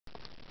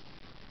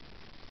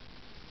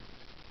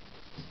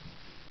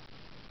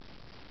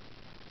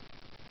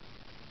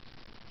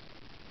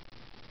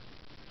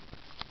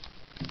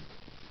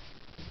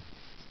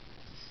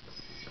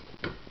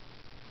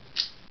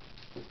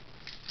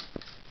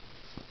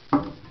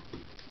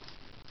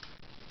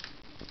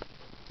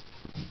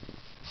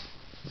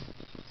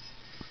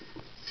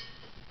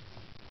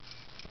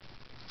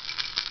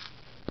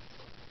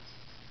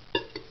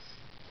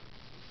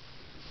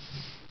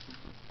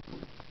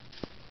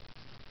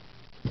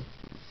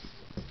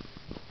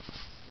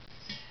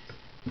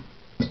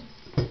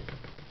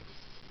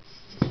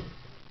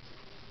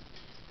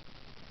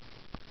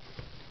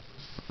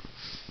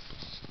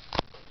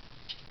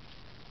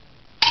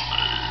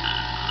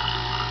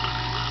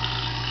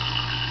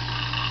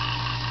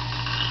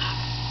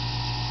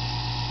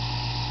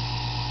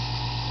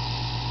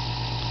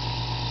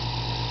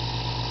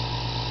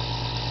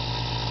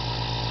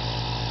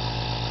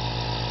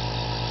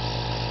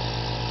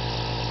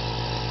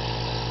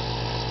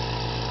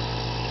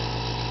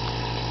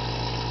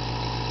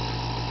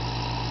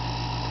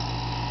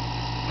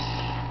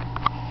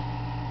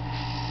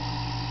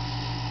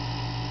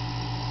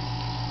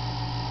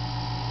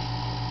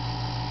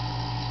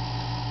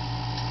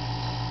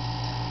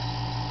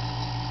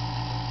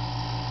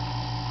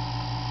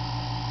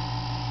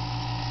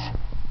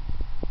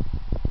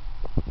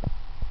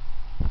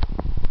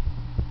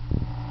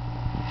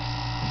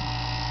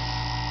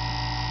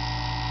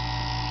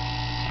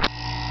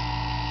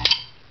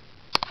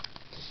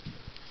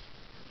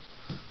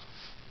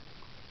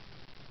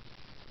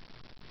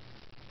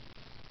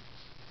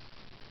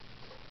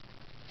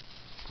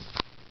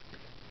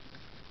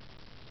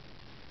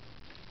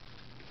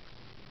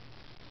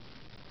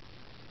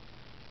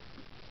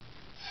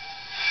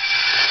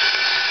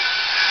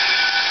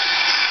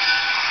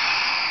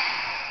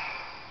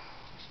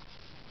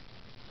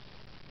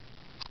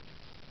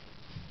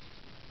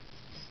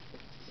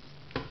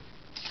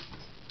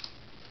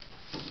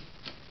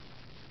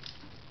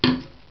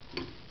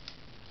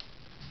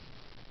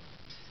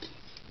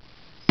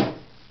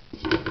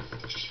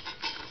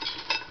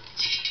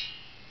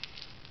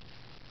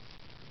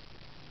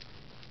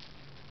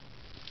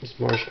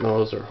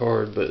Marshmallows are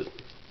hard, but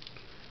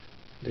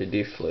they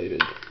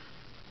deflated.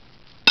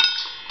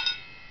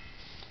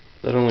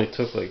 That only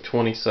took like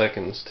 20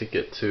 seconds to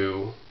get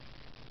to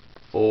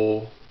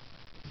full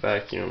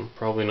vacuum.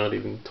 Probably not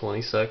even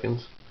 20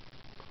 seconds.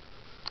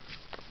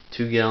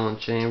 2-gallon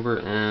chamber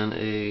and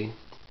a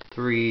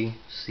 3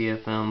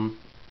 CFM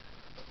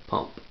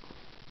pump.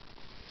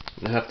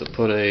 I have to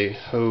put a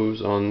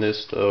hose on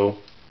this though.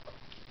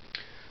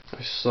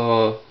 I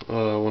saw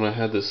when I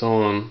had this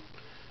on,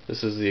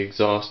 this is the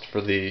exhaust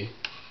for the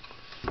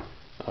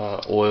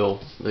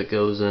oil that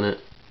goes in it,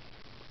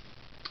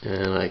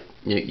 and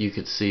you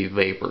could see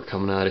vapor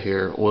coming out of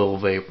here, oil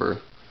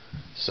vapor.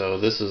 So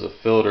this is a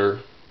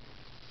filter,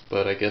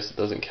 but I guess it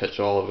doesn't catch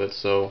all of it,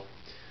 so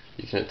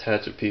you can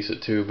attach a piece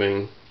of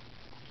tubing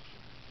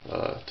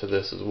to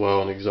this as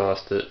well and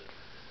exhaust it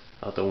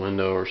out the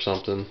window or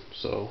something.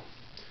 So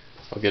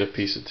I'll get a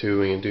piece of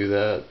tubing and do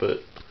that, but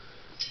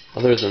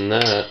other than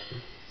that,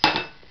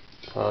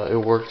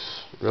 it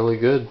works really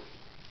good.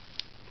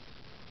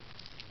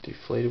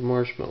 Deflated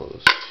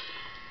marshmallows.